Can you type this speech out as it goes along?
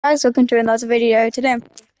Guys, welcome to another video. Today I'm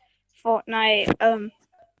Fortnite,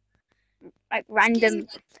 like random.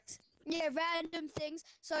 Yeah, random things.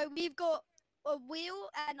 So we've got a wheel,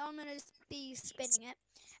 and I'm gonna be spinning it,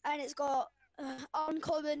 and it's got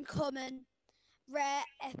uncommon, common, rare,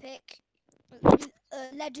 epic,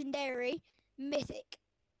 legendary, mythic,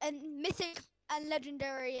 and mythic and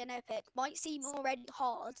legendary and epic might seem already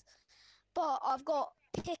hard, but I've got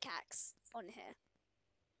pickaxe on here.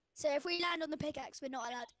 So if we land on the pickaxe, we're not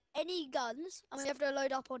allowed any guns, and we have to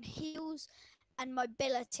load up on heals and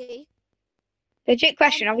mobility. Legit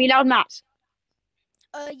question: are we allowed mats?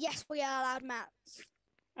 Yes, we are allowed mats.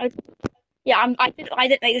 Yeah, I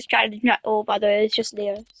didn't make this challenge at all. By the way, it's just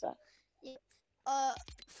Leo. So. Yeah.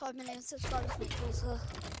 5 million subscribers. Make sure to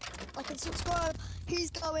like and subscribe.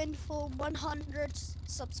 He's going for 100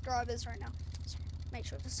 subscribers right now. So make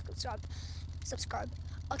sure to subscribe.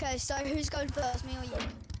 Okay, so who's going first, me or you?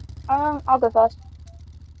 I'll go first.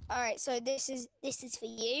 All right. So this is for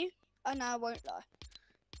you. Oh no, I won't lie.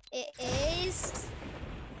 It is.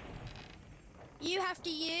 You have to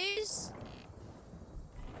use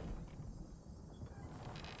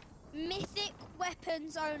mythic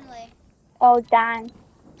weapons only. Oh dang!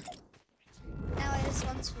 Now this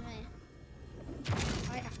one's for me.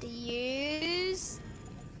 I have to use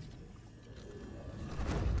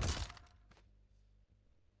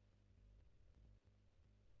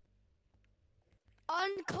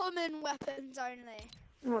uncommon weapons only.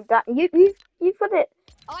 Oh, that you put it.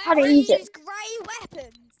 I How have to to use use it? grey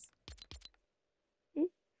weapons. Hmm?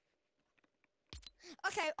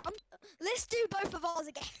 Okay, let's do both of ours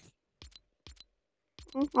again.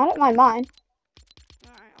 I don't mind mine.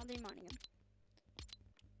 Alright, I'll do mine again.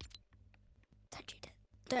 Don't you dare.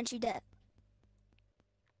 Don't you dare.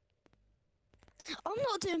 I'm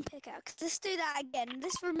not doing pickaxe. Let's do that again.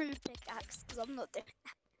 Let's remove pickaxe because I'm not doing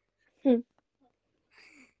that.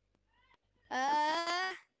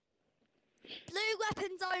 Blue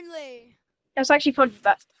weapons only. That's actually probably the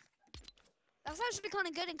best. That's actually kind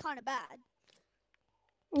of good and kind of bad.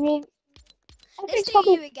 I mean, Let's do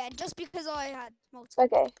probably you again, just because I had multiple.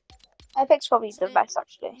 okay. I think's probably the best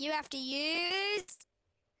actually. You have to use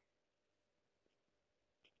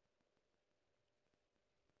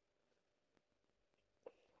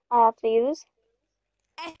I have to use.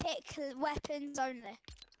 epic weapons only.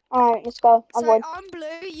 Alright, let's go. So I'm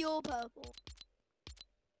blue, you're purple.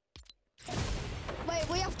 Wait,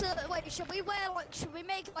 we have to. Wait, should we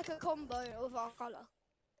make like a combo of our color?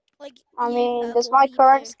 Like. I you mean, purple, does my me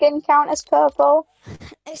current blue. skin count as purple?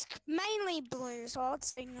 It's mainly blue, so I'd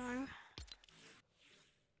say no.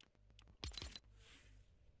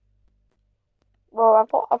 Well, I've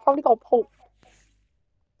probably got pulp.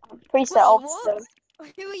 Preset Wait, off. what?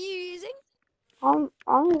 Who are you using? I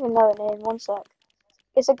don't even know the name. One sec.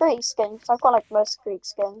 It's a Greek skin, because I've got like most Greek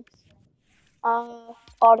skins.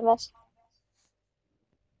 Artemis.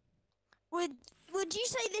 Would you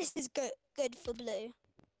say this is good for blue?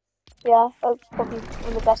 Yeah, that's probably one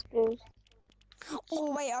of the best blues.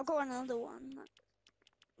 Oh wait, I've got another one.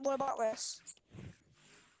 What about this?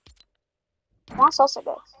 That's also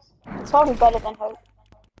good. It's probably better than Hope.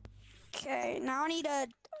 Okay, now I'm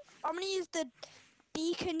gonna use the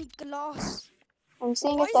beacon glass. I'm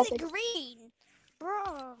seeing Why if is there's it green?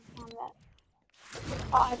 Bro.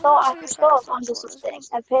 I thought I found this thing. It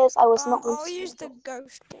appears I was not. I'll use the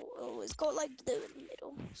ghost portal. It's got like blue in the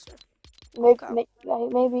middle. So.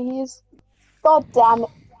 Maybe he's. God damn it!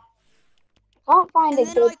 Can't find and a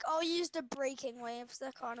then good. I'll use the breaking waves.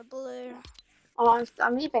 They're kind of blue. Oh,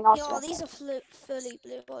 I'm leaving off. Yeah, these are fully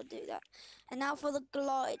blue. I'll do that. And now for the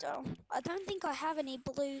glider. I don't think I have any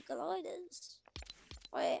blue gliders.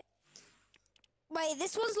 Wait,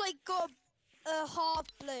 this one's like got half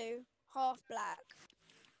blue, half black.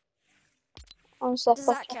 Does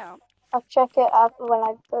that count? I'll check it after when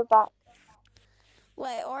I go back.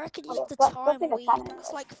 Wait, or I could use the time weed.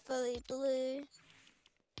 That's like fully blue.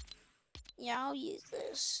 Yeah, I'll use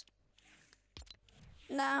this.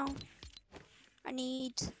 Now, I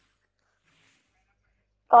need.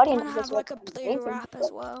 Guardian I'm gonna have like a blue wrap as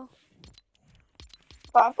well.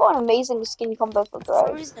 But I've got an amazing skin combo for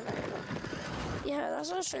Grove. Yeah,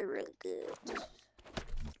 that's actually really good.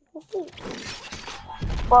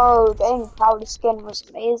 Whoa, getting Powder skin was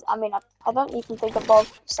amazing. I mean, I don't even think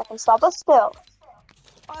above second star, but still.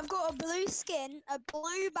 I've got a blue skin, a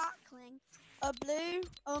blue backling, a blue,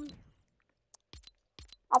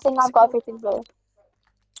 I think I've got everything blue.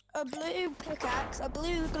 A blue pickaxe, a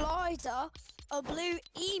blue glider, a blue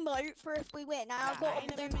emote for if we win. Now I've got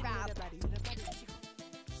a blue wrap.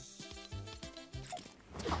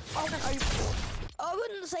 I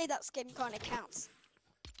wouldn't say that skin kind of counts.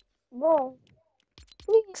 No.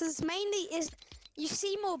 Because mainly is you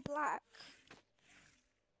see more black.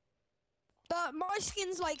 But my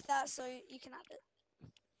skin's like that, so you can have it.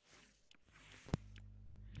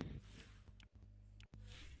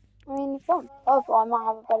 I mean, if you want purple, I might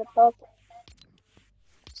have a better purple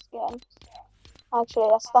skin.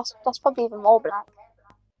 Actually, that's probably even more black.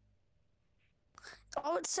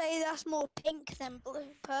 I would say that's more pink than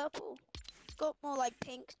blue, purple. It's got more like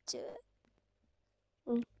pink to it.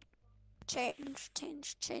 Mm.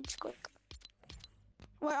 Change quick.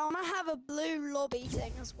 Wait, I'm gonna have a blue lobby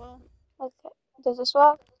thing as well. Okay, does this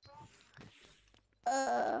work?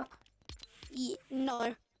 Yeah,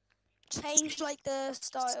 no. Change like the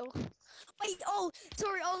style. Wait, oh,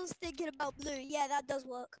 sorry, I was thinking about blue. Yeah, that does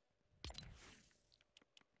work.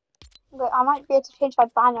 Okay, I might be able to change my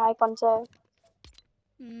banner icon too.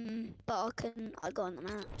 But I go on the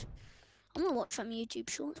match. I'm gonna watch some YouTube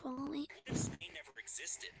shorts while I wait. If Spain never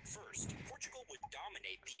existed, first, Portugal would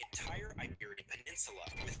dominate the entire Iberian Peninsula,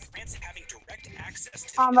 with France having direct access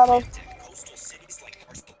to the I'm ready. Atlantic. Coastal cities like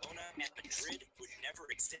Barcelona and Madrid would never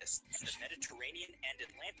exist. The Mediterranean and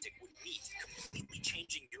Atlantic would meet, completely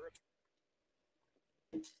changing Europe.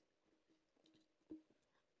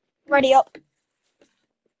 Ready up.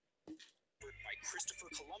 By Christopher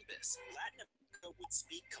Columbus, Latin America would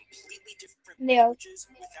speak completely different Leo. languages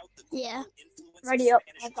without the Yeah. influence Ready of up.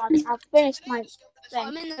 Spanish. I've finished my thing.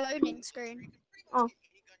 I'm in the loading screen. Oh.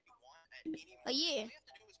 Are you?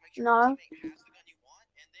 No.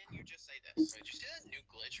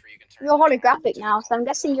 You're holographic now, so I'm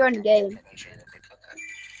guessing you're in the game.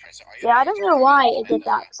 Yeah, I don't know why it did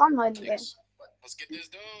that, because I'm not in the game.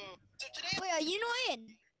 Wait, are you not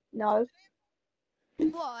in? No.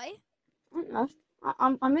 Why? I don't know.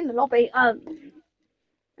 I'm in the lobby, and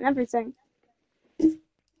everything.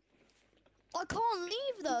 I can't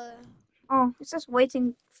leave though. Oh, it's just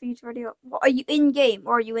waiting for you to ready up. What, are you in game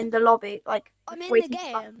or are you in the lobby? Like, I'm in the waiting to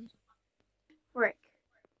start? game. Frick.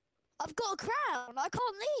 I've got a crown. I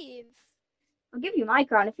can't leave. I'll give you my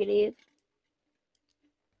crown if you leave.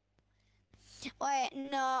 Wait,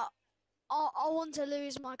 no. I want to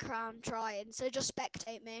lose my crown trying, so just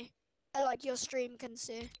spectate me. Like your stream can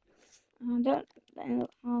see. I don't know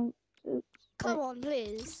how to. Come on,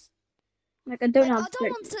 please. Like, I don't know Like, how I to. don't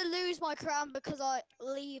want to lose my crown because I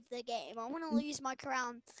leave the game. I want to lose my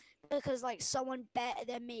crown because, like, someone better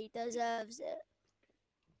than me deserves it.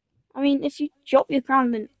 I mean, if you drop your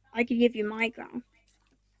crown, then I could give you my crown.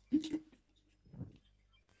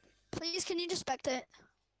 Please, can you just spectate?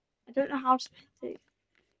 I don't know how to spectate.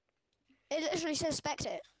 It literally says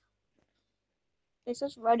spectate. It's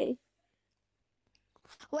just ready.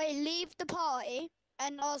 Wait, leave the party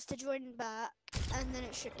and ask to join back, and then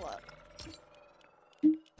it should work.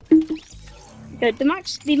 Okay, the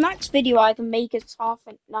max video I can make is not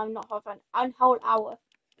half an whole hour.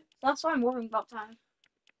 That's why I'm worrying about time.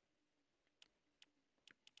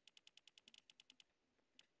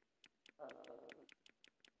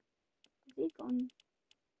 Is he gone?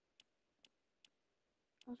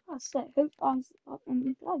 I was about to say, hope I was up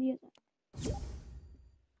and glad he isn't.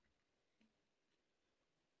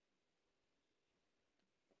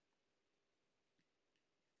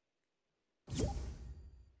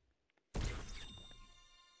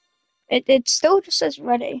 It still just says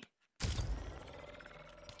ready.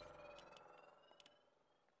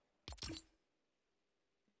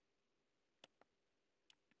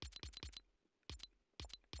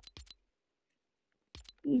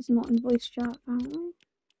 He's not in voice chat apparently.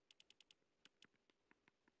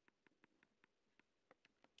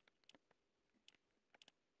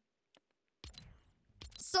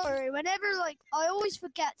 Sorry, whenever, like, I always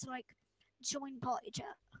forget to, like, join party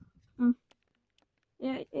chat.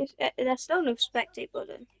 Yeah, there's still no spectate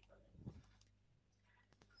button.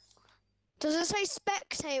 Does it say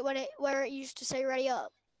spectate where it used to say ready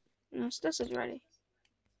up? No, it still says ready.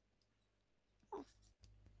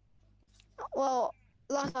 Well,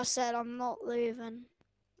 like I said, I'm not leaving.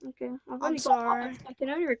 Okay, I'm sorry. I can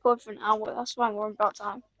only record for an hour. That's why I'm worried about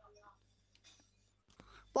time.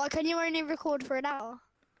 Why can you only record for an hour?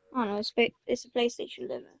 I don't know. It's a PlayStation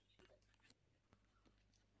limit.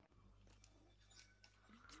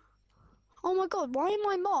 Oh my god, why am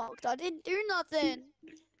I marked? I didn't do nothing.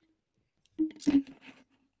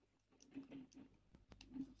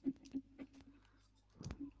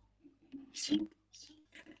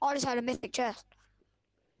 I just had a mythic chest.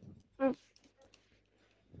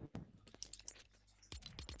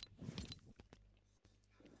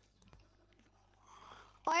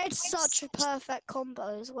 I had such a perfect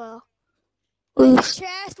combo as well. Mythic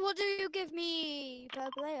chest, what do you give me?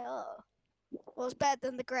 Purple AR. Well, it's better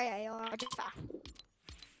than the grey AR, I just found.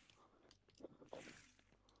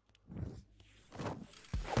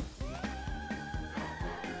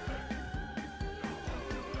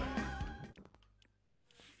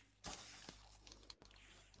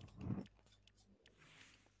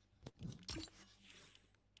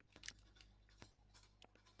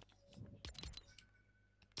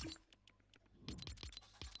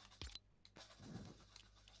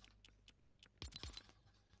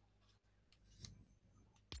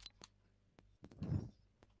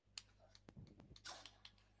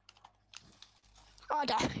 I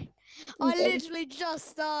died. I literally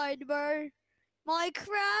just died, bro. My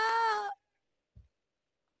crown.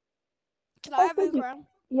 Can I have your crown?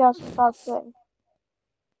 Yes, that's it.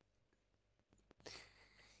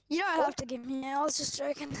 You don't have to give me it. I was just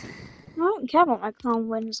joking. I don't care about my crown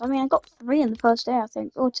wins. I mean, I got 3 in the first day, I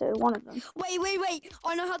think, or 2, one of them. Wait.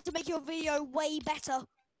 I know how to make your video way better.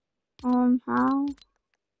 How?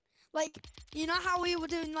 Like, you know how we were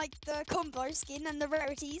doing like the combo skin and the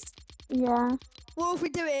rarities? Yeah. What are we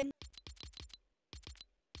doing?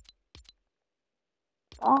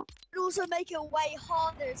 What? And also make it way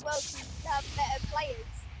harder as well to have better players.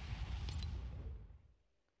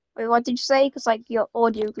 Wait, what did you say? Because like your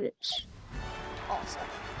audio glitch. Oh, sorry.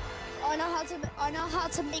 I know how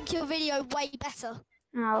to make your video way better.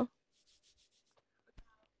 No.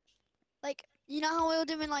 Like, you know how we were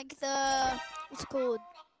doing like the what's it called?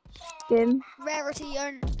 Skin.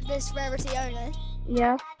 This rarity only.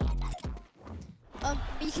 Yeah.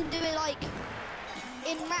 You can do it like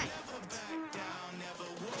in ranked.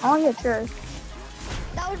 Oh yeah, true.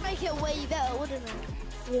 That would make it way better, wouldn't it?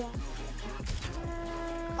 Yeah.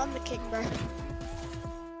 I'm the king, bro.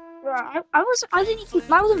 Right, I didn't even,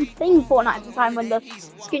 that wasn't a thing in Fortnite at the time when the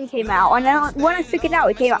skin came out, and then when I figured out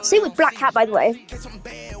it came out. Same with Black Cat, by the way.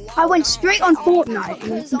 I went straight on Fortnite.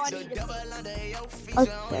 Because I need a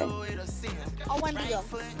Okay. I went beyond.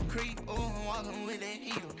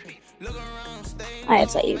 I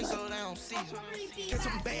have to eat. I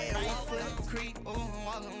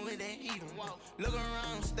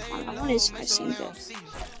want to see this.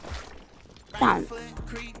 Damn.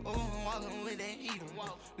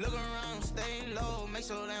 Look around, stay low, make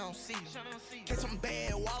sure they don't see you. Get some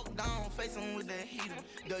bad, walk down, face them with the heater.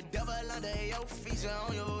 The devil under your feet, you're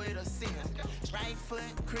on your way to see him. Right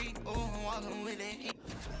foot creep, walking with the heater.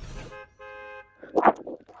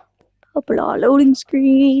 Couple of loading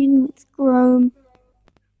screens, Chrome.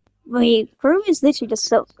 Wait, Chrome is literally just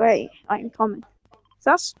so great, like in common.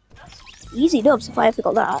 So that's easy dubs if I ever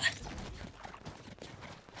got that.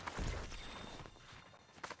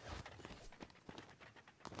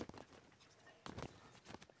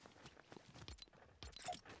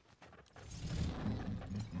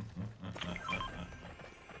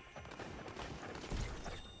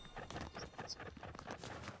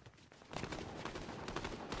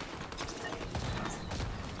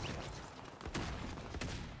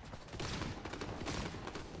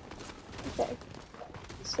 Okay.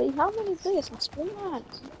 See how many players can spring that?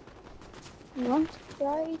 You want to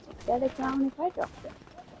try to get it down if I drop it?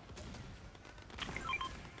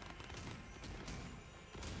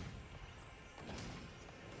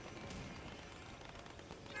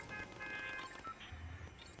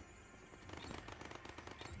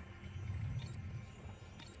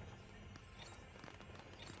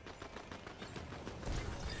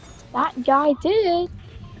 That guy did.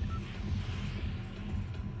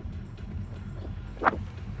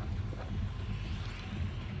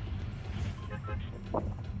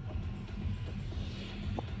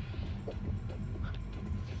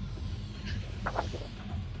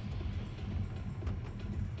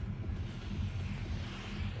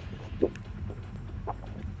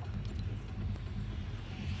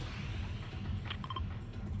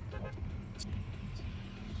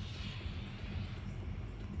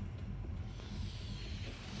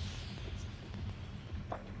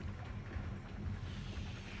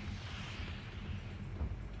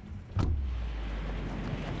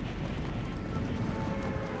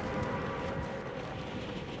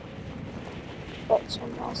 But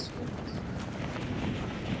some else.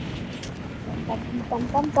 Bum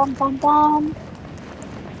bum bum bum bum.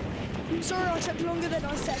 I'm sorry I took longer than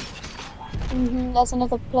I said. There's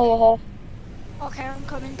another player here. Okay, I'm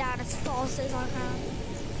coming down as fast as I can.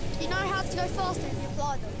 Do you know how to go faster if you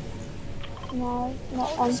fly them? No, not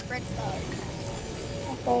Hold on. the sprint though.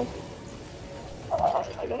 Okay. No.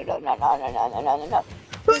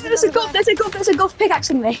 There's a golf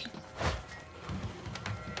pickaxing me.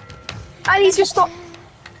 I need to stop.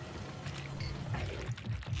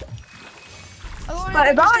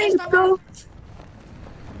 Bye, go.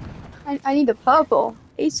 I need a purple.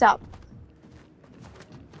 ASAP.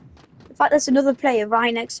 In fact, there's another player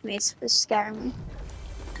right next to me. It's scaring me.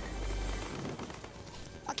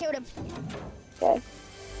 I killed him. Okay.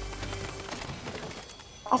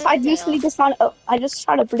 I recently just found. I just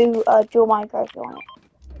found a blue dual micro if you want it.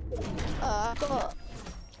 I've got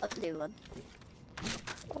a blue one.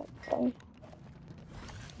 Okay.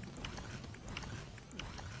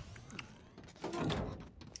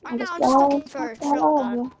 I'm just looking for a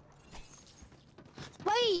shotgun.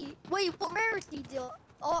 Wait, what rarity deal?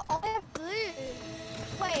 Oh, I have blue.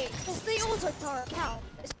 Wait, does the auto turret count?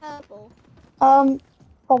 It's purple.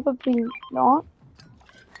 Probably not.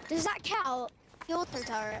 Does that count? The auto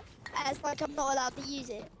turret? As like I'm not allowed to use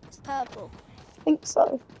it. It's purple. I think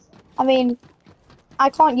so. I mean, I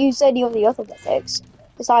can't use any of the other mythics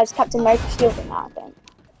besides Captain America Shield and that, I think.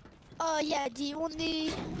 Oh yeah, do you want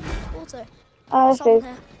the auto? Okay. Someone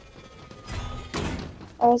here.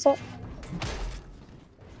 Where is it?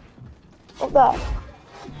 Up there.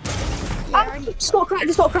 Yeah, Ah, just got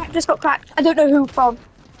cracked, just got cracked. I don't know who from.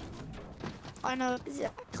 I know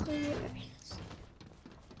exactly where he is.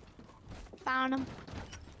 Found him.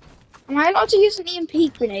 Am I allowed to use an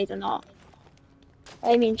EMP grenade or not?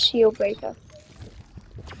 I mean shield breaker.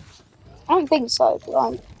 I don't think so, but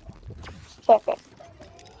I'm checking.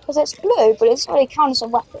 Because it's blue, but it's not really counted as a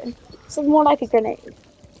weapon. It's more like a grenade.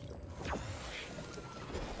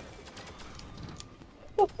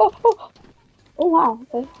 Oh wow,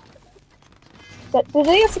 okay. Do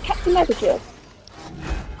they have to Captain Mega Shield?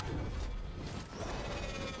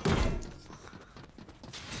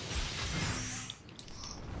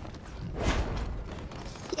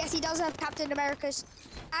 Yes, he does have Captain America's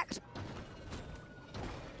act.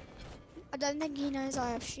 I don't think he knows I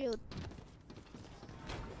have shield.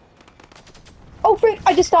 Oh frick,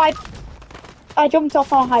 I just died. I jumped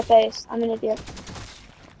off on a high place. I'm an idiot.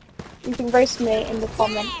 You can roast me in the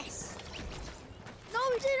comments. Yes! No,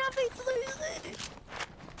 we didn't have it blue.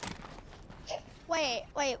 Wait,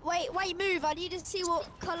 move. I need to see what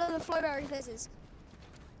colour the flowberry fizz is.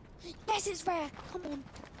 Yes, it's rare. Come on.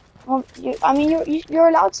 Well, you're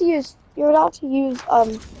allowed to use any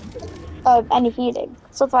healing.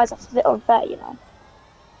 So otherwise that's a bit unfair, you know.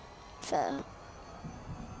 Fair.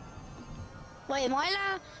 Wait, am I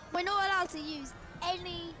allowed? We're not allowed to use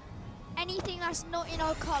anything that's not in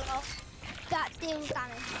our colour that deals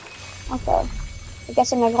damage. Okay. I'm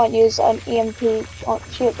guessing I can't use an EMP or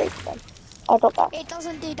shield breaker then. I'll drop that. It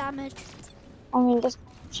doesn't do damage. I mean just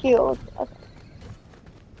shield. Okay.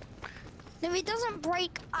 No, it doesn't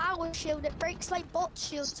break our shield. It breaks like bot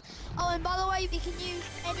shields. Oh, and by the way, we can use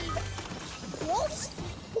any. What?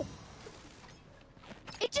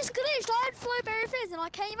 It just glitched. I had flowberry fizz and I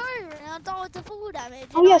came over and I died to full damage.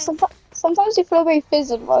 Oh yeah, sometimes you feel very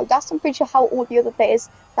fizzled, bro. That's I'm pretty sure how all the other players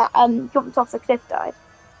that jumped off the cliff died.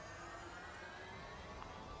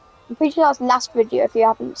 I'm pretty sure that's the last video if you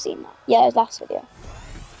haven't seen that. Yeah, it's last video.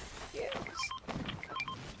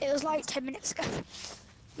 It was like 10 minutes ago.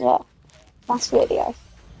 Yeah. Last video.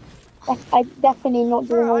 I definitely not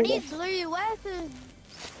doing Bro, all I this. need blue weapons.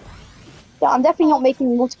 Yeah, I'm definitely not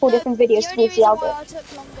making multiple different videos The only towards the reason algo. why I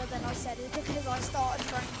took longer than I said is because I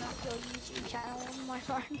started running up your YouTube channel on my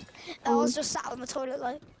phone. I was just sat on the toilet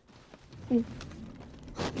like... Mm.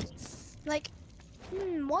 Like,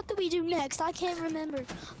 what do we do next? I can't remember.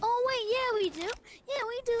 Oh wait, yeah we do. Yeah,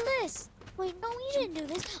 we do this. Wait, no, we didn't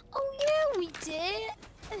do this. Oh yeah, we did.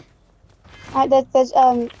 There's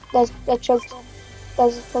chug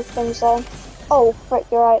things there. Oh frick,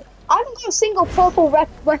 you're right. I haven't got a single purple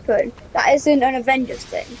weapon that isn't an Avengers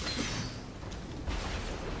thing.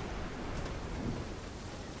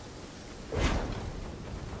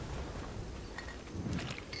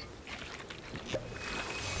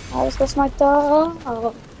 I was just my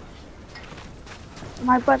dog.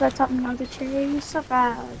 My brother taught me how to chase a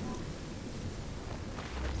bag.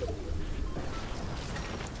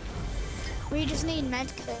 We just need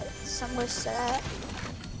medkits and we're set.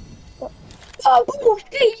 Oh,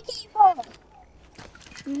 gatekeeper!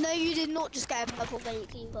 No, you did not just get a purple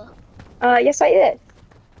gatekeeper. Yes I did.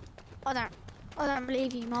 I don't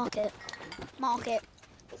believe you. Mark it. Mark it.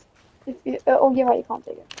 If you, oh, you're right, you can't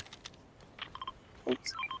take it.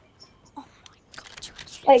 Thanks. Oh my god, you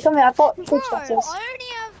actually... Hey, come here, I've got Bro, food status. I only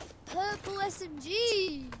have purple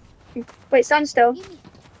SMG. Wait, stand still. Give me...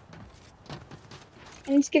 I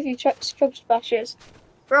need to give you chug splashes.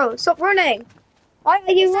 Bro, stop running! Why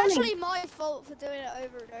are you It's running? actually my fault for doing it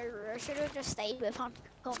over and over. I should have just stayed with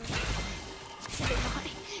uncommon.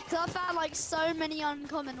 Because I found like so many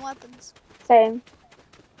uncommon weapons. Same.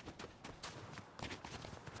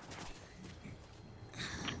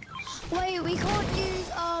 Wait, we can't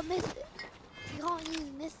use mythic. We can't use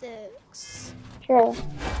mythics. Sure.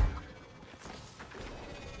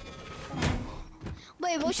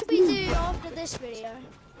 Wait, what should we do after this video?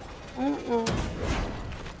 I don't know.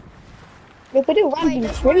 We could do Wait, random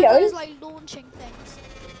there's one of trios. those like launching things.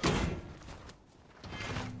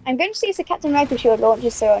 I'm going to see if the Captain America shield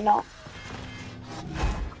launches through or not.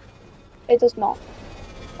 It does not.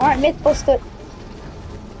 Alright, Mythbuster.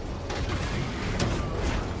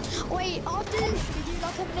 Wait, after this, should we do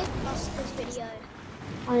like a Mythbusters video?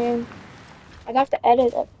 I'd have to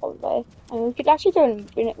edit it probably. I mean, we could actually do it in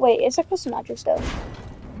a minute. Wait, is there custom address still?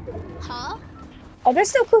 Huh? Are there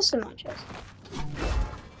still custom matches?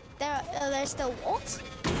 They're still what?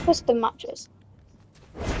 Custom matches.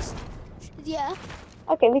 Yeah.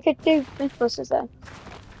 Okay, we could do Mythbusters then.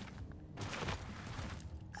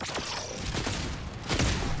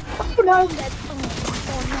 Oh no! I'm dead.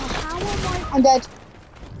 Oh no, how am I? I'm dead.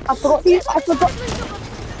 I forgot. Yes, I forgot.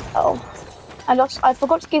 I Oh, I lost. I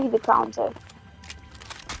forgot to give you the counter.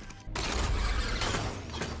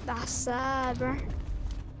 That's sad, bro.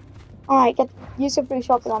 All right, use a free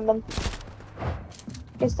shopping on them.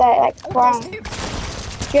 Because they're like Oh, there's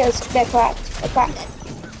cracked. two. Yes, they're cracked. They're cracked.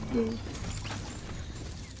 Mm.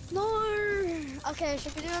 No. Okay,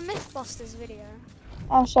 should we do a Mythbusters video?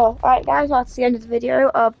 Oh, sure. All right, guys. That's the end of the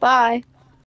video. Bye.